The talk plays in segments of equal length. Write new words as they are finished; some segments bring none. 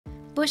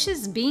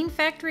Bush's Bean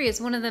Factory is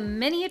one of the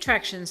many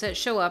attractions that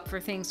show up for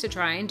things to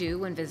try and do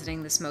when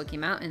visiting the Smoky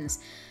Mountains.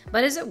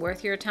 But is it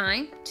worth your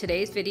time?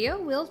 Today's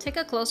video, we'll take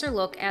a closer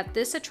look at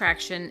this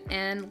attraction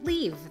and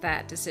leave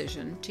that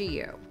decision to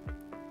you.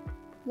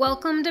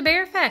 Welcome to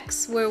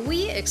Bearfacts, where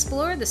we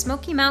explore the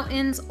Smoky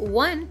Mountains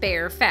one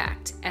bear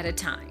fact at a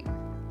time.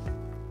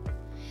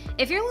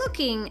 If you're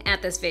looking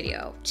at this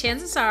video,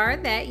 chances are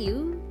that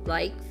you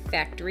like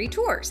factory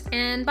tours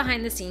and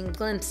behind-the-scenes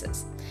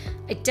glimpses.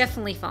 I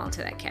definitely fall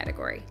into that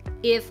category.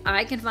 If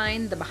I can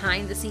find the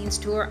behind-the-scenes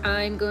tour,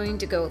 I'm going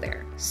to go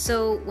there.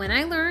 So when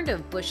I learned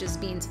of Bush's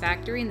Beans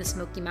Factory in the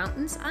Smoky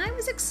Mountains, I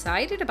was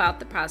excited about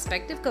the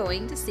prospect of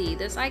going to see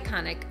this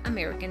iconic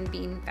American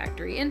bean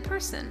factory in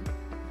person.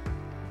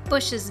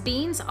 Bush's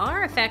Beans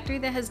are a factory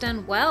that has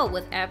done well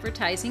with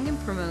advertising and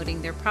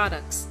promoting their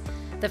products.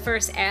 The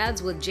first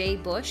ads with Jay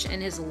Bush and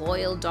his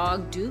loyal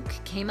dog Duke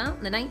came out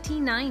in the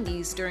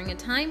 1990s during a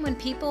time when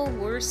people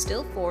were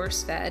still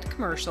force-fed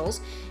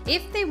commercials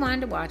if they wanted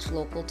to watch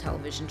local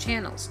television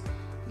channels.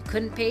 You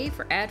couldn't pay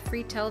for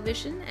ad-free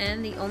television,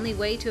 and the only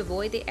way to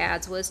avoid the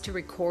ads was to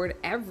record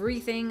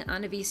everything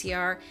on a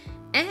VCR,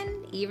 and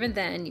even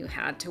then you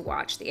had to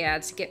watch the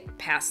ads to get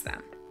past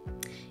them.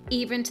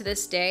 Even to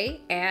this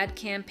day, ad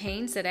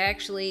campaigns that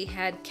actually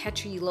had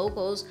catchy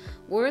logos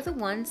were the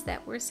ones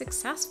that were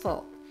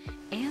successful.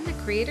 And the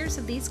creators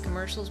of these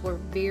commercials were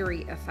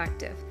very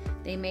effective.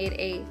 They made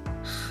a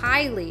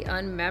highly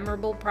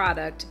unmemorable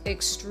product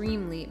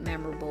extremely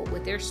memorable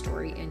with their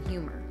story and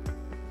humor.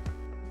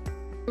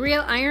 The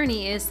real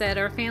irony is that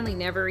our family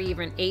never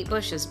even ate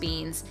Bush's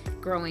beans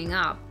growing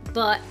up,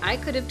 but I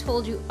could have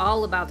told you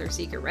all about their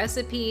secret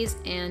recipes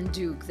and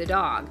Duke the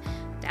dog.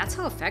 That's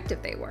how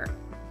effective they were.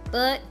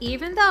 But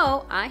even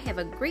though I have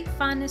a great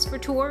fondness for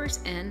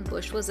tours, and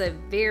Bush was a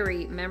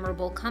very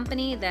memorable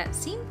company that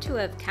seemed to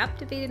have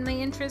captivated my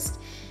interest,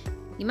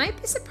 you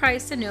might be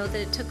surprised to know that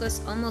it took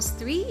us almost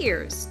 3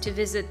 years to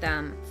visit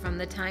them from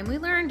the time we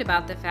learned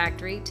about the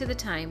factory to the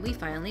time we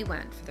finally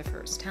went for the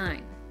first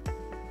time.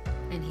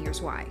 And here's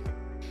why.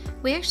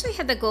 We actually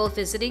had the goal of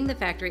visiting the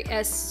factory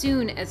as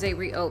soon as they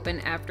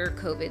reopened after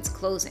COVID's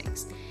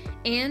closings.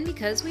 And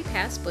because we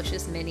passed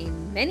Bush's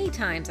many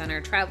times on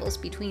our travels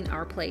between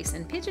our place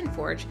and Pigeon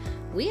Forge,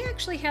 we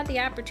actually had the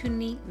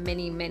opportunity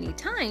many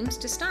times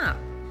to stop.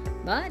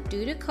 But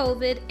due to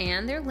COVID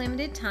and their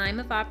limited time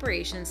of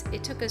operations,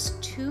 it took us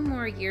 2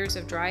 more years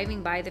of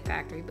driving by the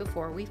factory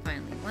before we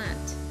finally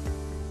went.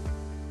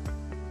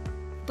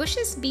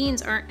 Bush's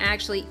Beans aren't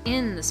actually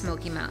in the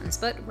Smoky Mountains,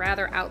 but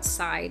rather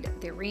outside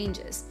their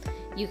ranges.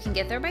 You can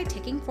get there by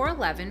taking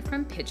 411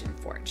 from Pigeon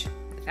Forge.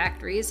 The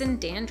factory is in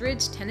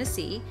Dandridge,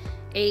 Tennessee,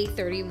 a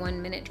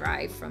 31-minute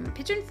drive from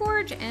Pigeon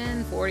Forge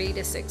and 40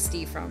 to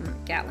 60 from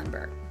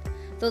Gatlinburg.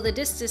 Though the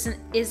distance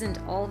isn't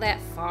all that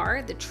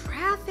far, the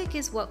traffic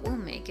is what will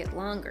make it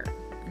longer.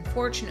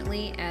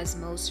 Unfortunately, as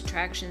most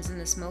attractions in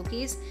the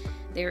Smokies,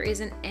 there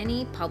isn't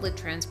any public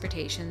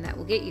transportation that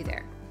will get you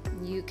there.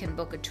 You can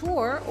book a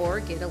tour or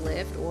get a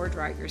lift or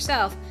drive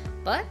yourself,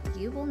 but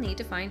you will need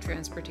to find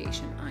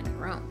transportation on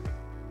your own.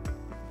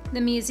 The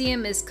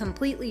museum is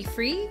completely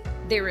free,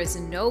 there is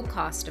no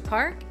cost to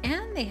park,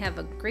 and they have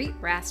a great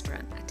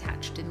restaurant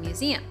attached to the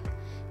museum.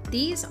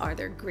 These are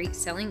their great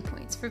selling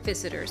points for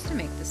visitors to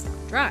make this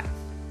long drive.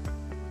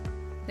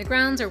 The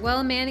grounds are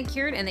well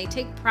manicured and they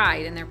take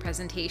pride in their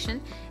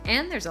presentation,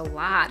 and there's a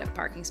lot of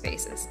parking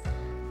spaces.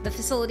 The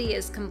facility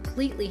is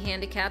completely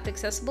handicap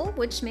accessible,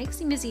 which makes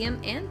the museum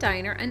and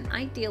diner an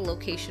ideal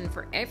location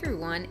for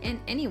everyone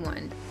and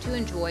anyone to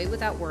enjoy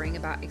without worrying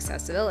about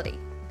accessibility.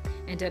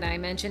 And did I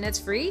mention it's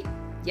free?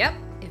 Yep,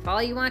 if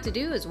all you want to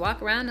do is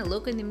walk around and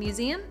look in the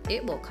museum,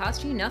 it will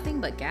cost you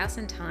nothing but gas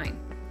and time.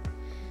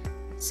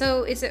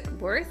 So is it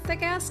worth the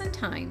gas and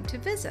time to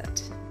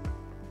visit?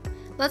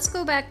 Let's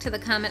go back to the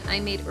comment I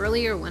made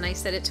earlier when I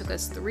said it took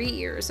us 3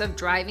 years of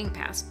driving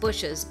past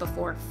Bush's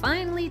before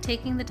finally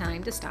taking the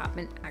time to stop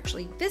and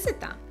actually visit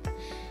them.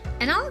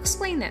 And I'll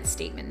explain that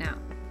statement now.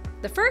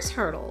 The first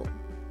hurdle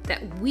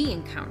that we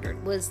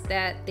encountered was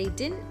that they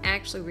didn't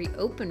actually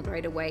reopen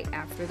right away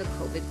after the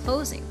COVID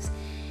closings.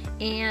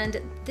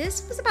 And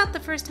this was about the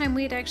first time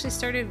we had actually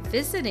started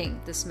visiting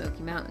the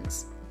Smoky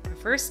Mountains. Our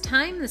first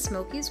time in the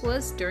Smokies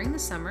was during the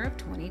summer of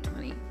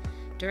 2020,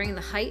 during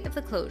the height of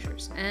the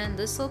closures, and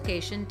this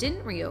location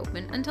didn't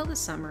reopen until the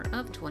summer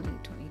of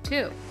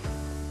 2022.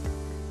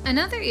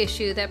 Another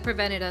issue that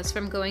prevented us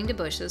from going to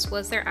Bush's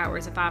was their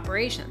hours of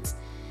operations.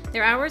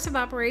 Their hours of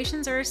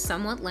operations are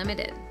somewhat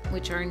limited,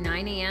 which are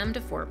 9 a.m.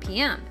 to 4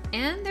 p.m.,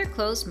 and they're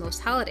closed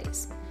most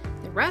holidays.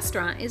 The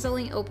restaurant is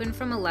only open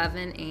from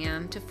 11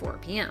 a.m. to 4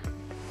 p.m.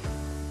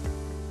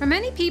 For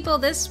many people,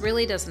 this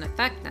really doesn't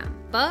affect them,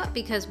 but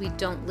because we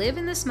don't live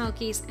in the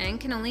Smokies and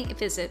can only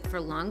visit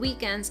for long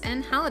weekends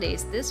and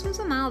holidays, this was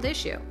a mild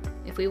issue.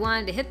 If we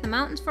wanted to hit the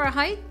mountains for a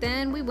hike,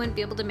 then we wouldn't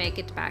be able to make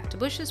it back to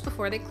Bush's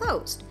before they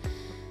closed.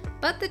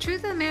 But the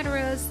truth of the matter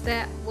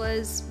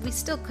is we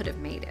still could have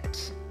made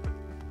it.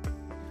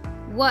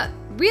 What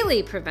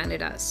really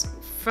prevented us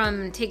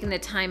from taking the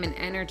time and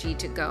energy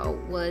to go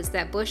was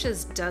that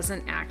Bush's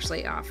doesn't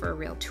actually offer a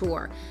real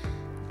tour.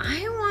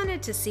 I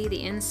wanted to see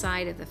the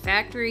inside of the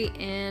factory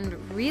and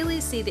really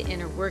see the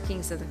inner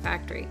workings of the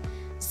factory.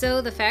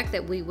 So the fact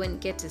that we wouldn't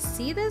get to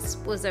see this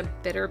was a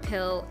bitter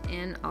pill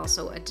and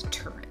also a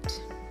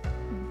deterrent.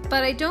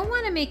 But I don't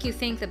want to make you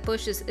think that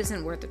Bush's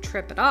isn't worth a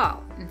trip at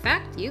all. In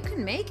fact, you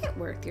can make it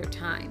worth your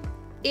time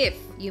if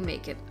you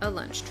make it a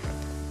lunch trip.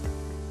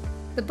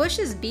 The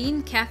Bush's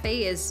Bean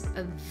Cafe is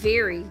a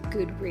very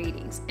good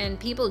ratings and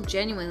people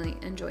genuinely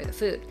enjoy the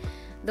food.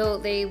 Though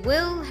they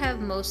will have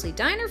mostly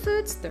diner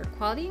foods, their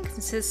quality and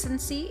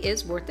consistency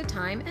is worth the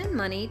time and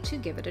money to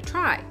give it a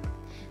try.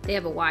 They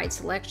have a wide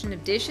selection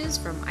of dishes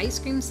from ice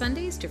cream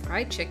sundaes to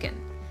fried chicken.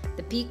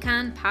 The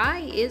pecan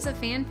pie is a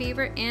fan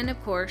favorite, and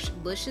of course,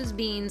 Bush's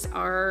beans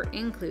are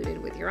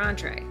included with your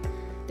entree.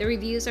 The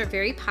reviews are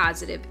very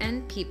positive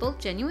and people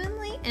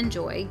genuinely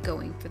enjoy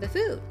going for the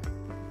food.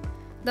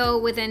 Though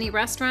with any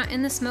restaurant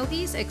in the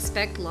Smokies,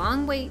 expect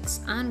long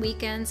waits on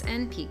weekends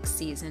and peak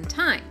season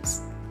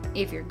times.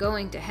 If you're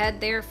going to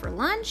head there for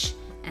lunch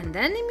and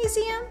then the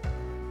museum,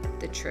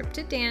 the trip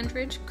to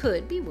Dandridge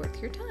could be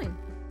worth your time.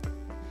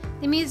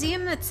 The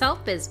museum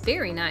itself is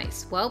very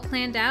nice, well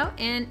planned out,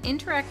 and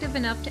interactive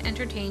enough to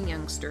entertain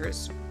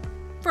youngsters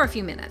for a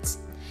few minutes.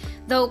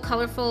 Though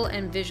colorful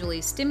and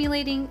visually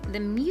stimulating, the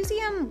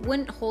museum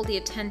wouldn't hold the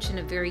attention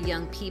of very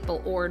young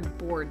people or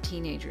bored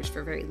teenagers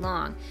for very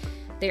long.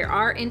 There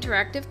are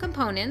interactive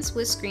components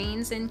with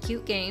screens and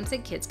cute games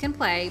that kids can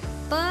play,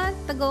 but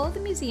the goal of the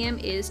museum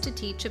is to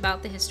teach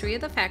about the history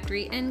of the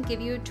factory and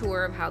give you a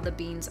tour of how the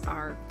beans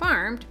are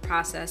farmed,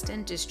 processed,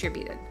 and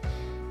distributed.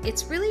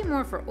 It's really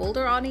more for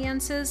older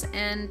audiences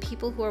and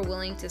people who are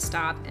willing to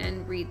stop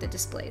and read the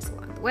displays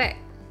along the way.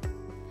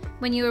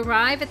 When you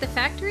arrive at the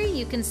factory,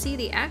 you can see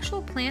the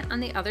actual plant on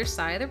the other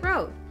side of the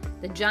road.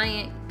 The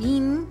giant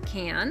bean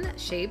can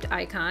shaped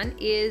icon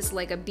is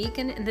like a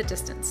beacon in the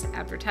distance,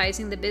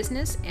 advertising the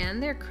business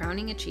and their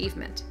crowning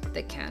achievement,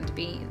 the canned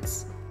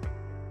beans.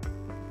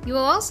 You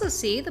will also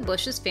see the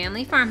Bush's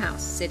family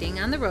farmhouse sitting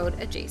on the road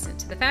adjacent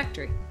to the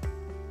factory.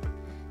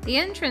 The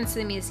entrance to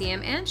the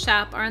museum and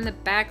shop are on the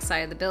back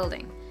side of the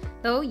building.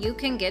 Though you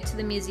can get to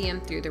the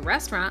museum through the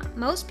restaurant,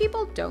 most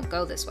people don't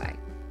go this way.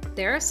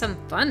 There are some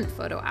fun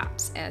photo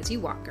ops as you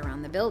walk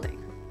around the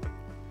building.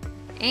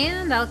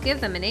 And I'll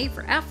give them an A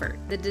for effort.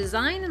 The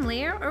design and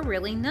layout are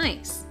really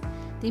nice.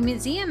 The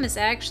museum is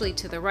actually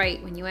to the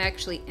right when you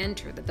actually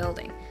enter the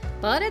building,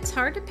 but it's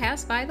hard to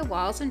pass by the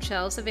walls and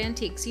shelves of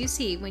antiques you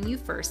see when you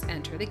first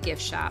enter the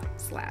gift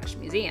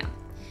shop/museum.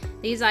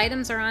 These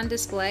items are on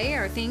display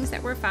are things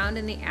that were found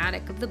in the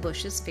attic of the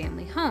Bush's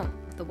family home,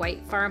 the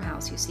white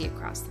farmhouse you see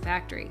across the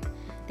factory.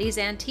 These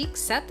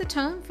antiques set the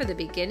tone for the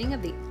beginning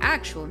of the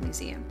actual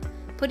museum,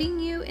 putting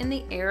you in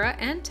the era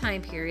and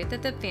time period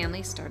that the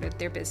family started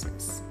their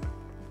business.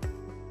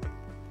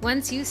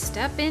 Once you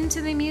step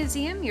into the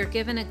museum, you're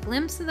given a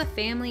glimpse of the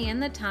family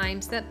and the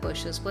times that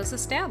Bush's was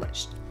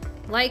established.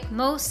 Like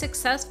most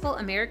successful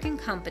American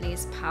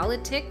companies,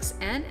 politics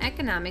and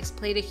economics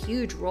played a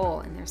huge role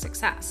in their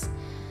success.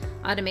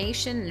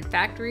 Automation and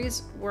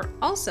factories were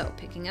also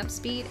picking up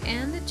speed,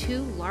 and the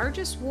two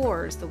largest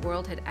wars the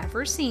world had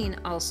ever seen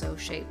also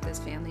shaped this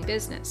family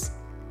business.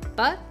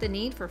 But the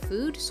need for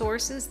food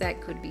sources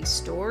that could be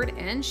stored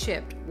and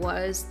shipped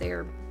was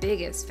their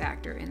biggest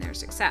factor in their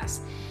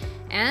success.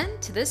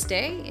 And to this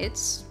day,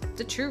 it's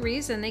the true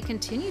reason they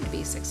continue to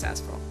be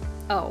successful.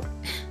 Oh,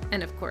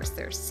 and of course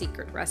their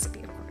secret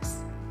recipe, of course.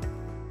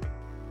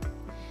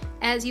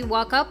 As you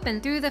walk up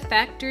and through the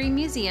factory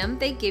museum,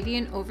 they give you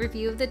an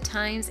overview of the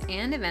times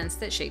and events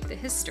that shape the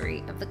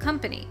history of the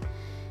company.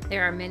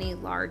 There are many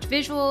large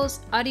visuals,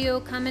 audio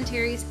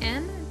commentaries,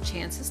 and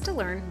chances to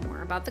learn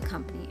more about the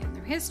company and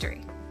their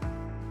history.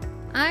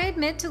 I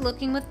admit to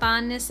looking with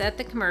fondness at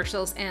the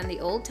commercials and the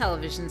old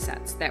television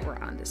sets that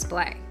were on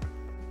display.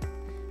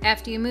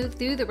 After you move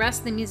through the rest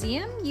of the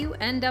museum, you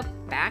end up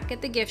back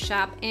at the gift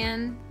shop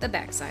and the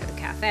backside of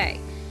the cafe.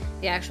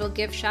 The actual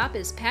gift shop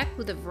is packed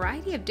with a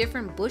variety of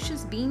different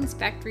Bush's Beans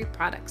factory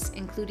products,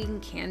 including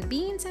canned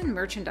beans and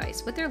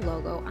merchandise with their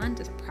logo on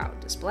proud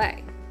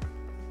display.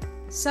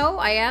 So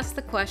I ask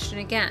the question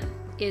again,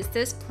 is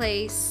this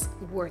place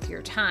worth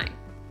your time?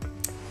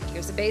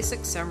 Here's a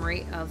basic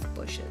summary of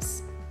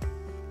Bush's.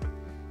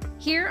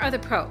 Here are the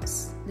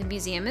pros. The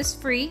museum is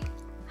free,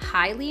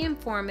 highly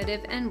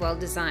informative, and well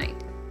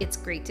designed. It's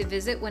great to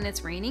visit when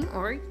it's raining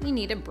or you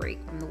need a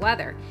break from the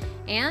weather,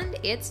 and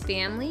it's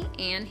family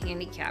and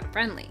handicap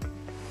friendly.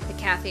 The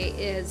cafe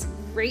is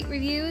great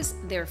reviews,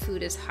 their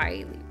food is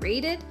highly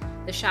rated,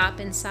 the shop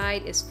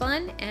inside is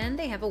fun, and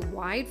they have a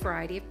wide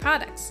variety of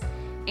products.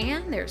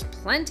 And there's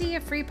plenty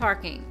of free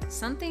parking,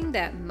 something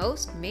that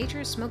most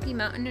major Smoky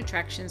Mountain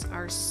attractions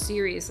are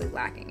seriously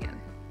lacking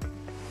in.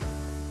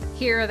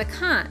 Here are the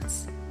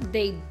cons.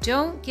 They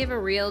don't give a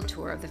real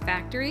tour of the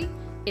factory.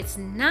 It's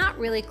not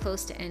really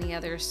close to any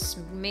other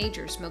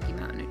major Smoky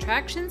Mountain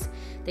attractions.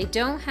 They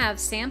don't have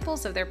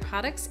samples of their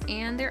products,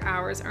 and their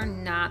hours are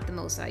not the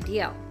most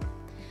ideal.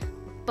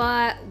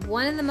 But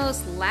one of the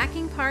most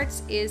lacking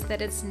parts is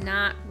that it's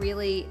not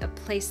really a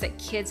place that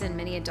kids and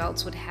many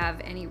adults would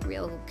have any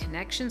real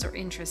connections or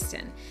interest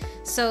in.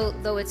 So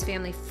though it's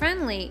family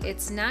friendly,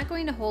 it's not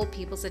going to hold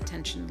people's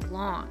attention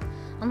long.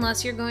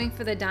 Unless you're going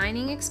for the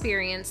dining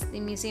experience, the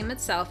museum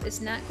itself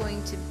is not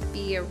going to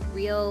be a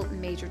real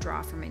major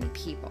draw for many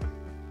people.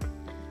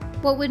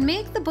 What would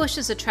make the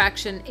Bush's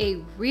attraction a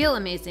real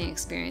amazing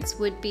experience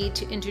would be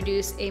to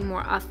introduce a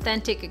more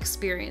authentic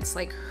experience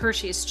like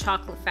Hershey's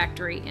Chocolate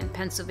Factory in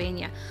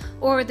Pennsylvania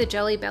or the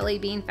Jelly Belly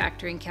Bean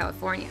Factory in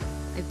California.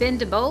 I've been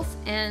to both,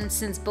 and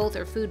since both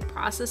are food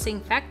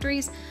processing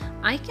factories,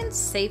 I can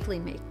safely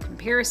make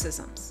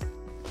comparisons.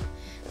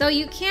 Though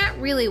you can't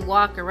really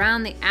walk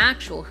around the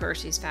actual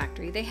Hershey's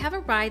factory, they have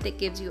a ride that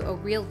gives you a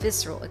real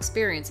visceral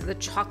experience of the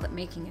chocolate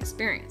making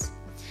experience.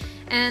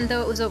 And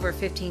though it was over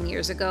 15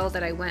 years ago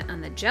that I went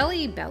on the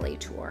Jelly Belly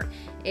tour,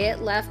 it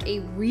left a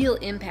real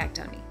impact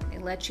on me.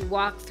 It let you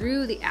walk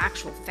through the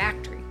actual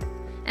factory.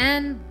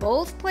 And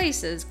both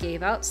places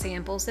gave out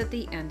samples at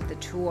the end of the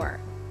tour.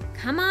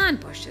 Come on,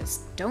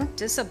 Bushes, don't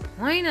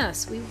disappoint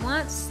us. We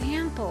want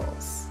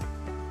samples.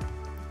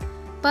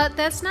 But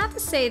that's not to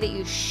say that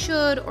you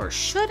should or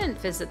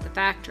shouldn't visit the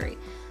factory,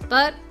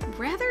 but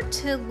rather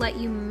to let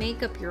you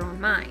make up your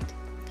own mind.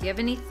 If you have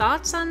any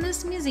thoughts on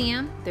this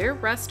museum, their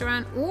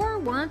restaurant, or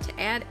want to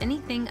add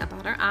anything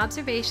about our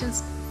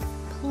observations,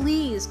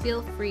 please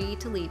feel free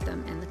to leave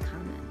them in the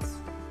comments.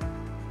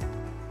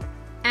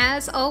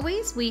 As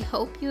always, we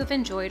hope you have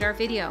enjoyed our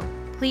video.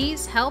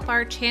 Please help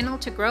our channel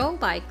to grow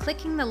by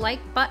clicking the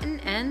like button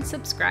and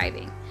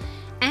subscribing.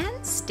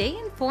 And stay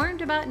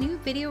informed about new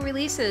video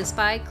releases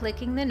by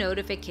clicking the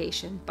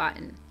notification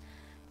button.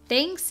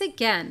 Thanks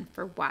again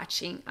for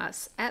watching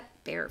us at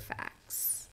Bearfacts.